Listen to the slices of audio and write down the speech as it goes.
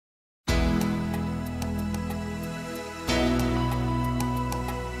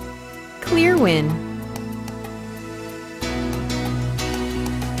Clearwin.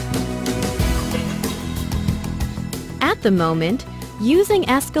 At the moment, using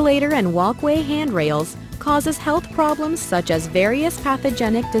escalator and walkway handrails causes health problems such as various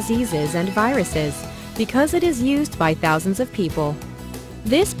pathogenic diseases and viruses because it is used by thousands of people.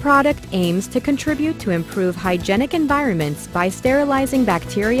 This product aims to contribute to improve hygienic environments by sterilizing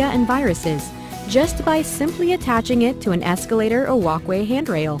bacteria and viruses just by simply attaching it to an escalator or walkway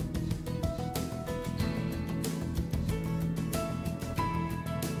handrail.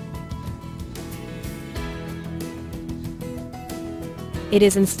 It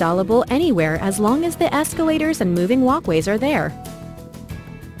is installable anywhere as long as the escalators and moving walkways are there,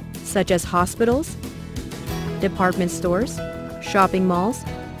 such as hospitals, department stores, shopping malls,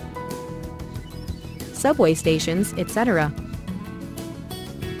 subway stations, etc.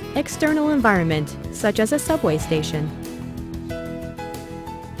 External environment, such as a subway station.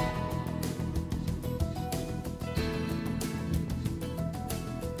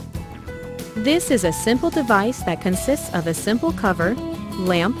 This is a simple device that consists of a simple cover,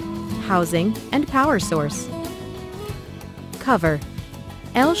 lamp, housing, and power source. Cover.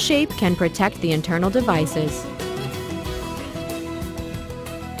 L shape can protect the internal devices.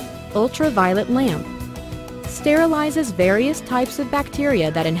 Ultraviolet lamp. Sterilizes various types of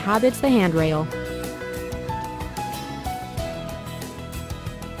bacteria that inhabits the handrail.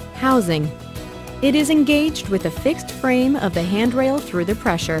 Housing. It is engaged with the fixed frame of the handrail through the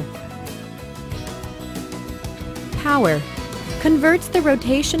pressure. Power. Converts the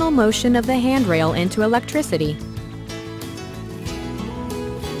rotational motion of the handrail into electricity.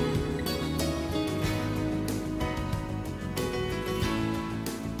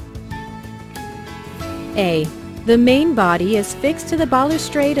 A. The main body is fixed to the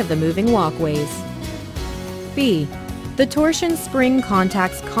balustrade of the moving walkways. B. The torsion spring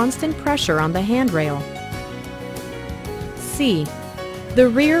contacts constant pressure on the handrail. C. The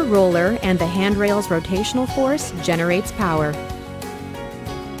rear roller and the handrail's rotational force generates power.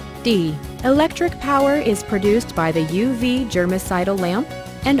 D. Electric power is produced by the UV germicidal lamp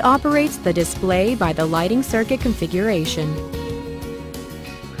and operates the display by the lighting circuit configuration.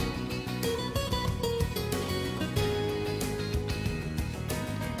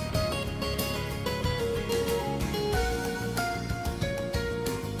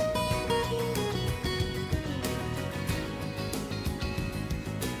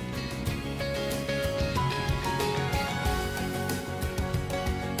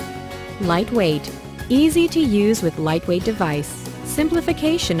 Lightweight. Easy to use with lightweight device.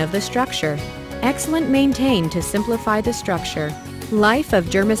 Simplification of the structure. Excellent maintained to simplify the structure. Life of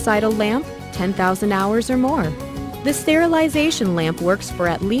germicidal lamp, 10,000 hours or more. The sterilization lamp works for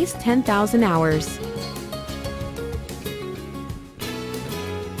at least 10,000 hours.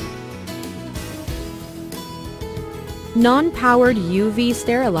 Non-powered UV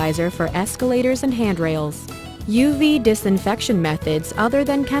sterilizer for escalators and handrails. UV disinfection methods other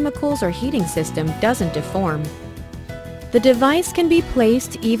than chemicals or heating system doesn't deform. The device can be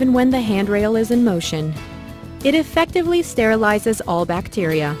placed even when the handrail is in motion. It effectively sterilizes all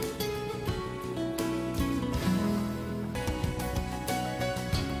bacteria.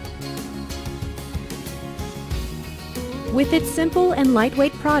 With its simple and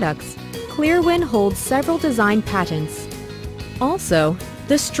lightweight products, Clearwin holds several design patents. Also,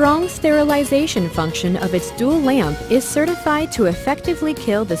 the strong sterilization function of its dual lamp is certified to effectively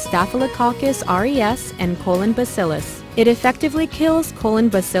kill the Staphylococcus aureus and colon bacillus. It effectively kills colon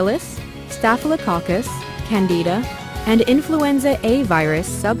bacillus, Staphylococcus, Candida, and influenza A virus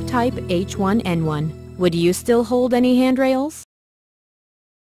subtype H1N1. Would you still hold any handrails?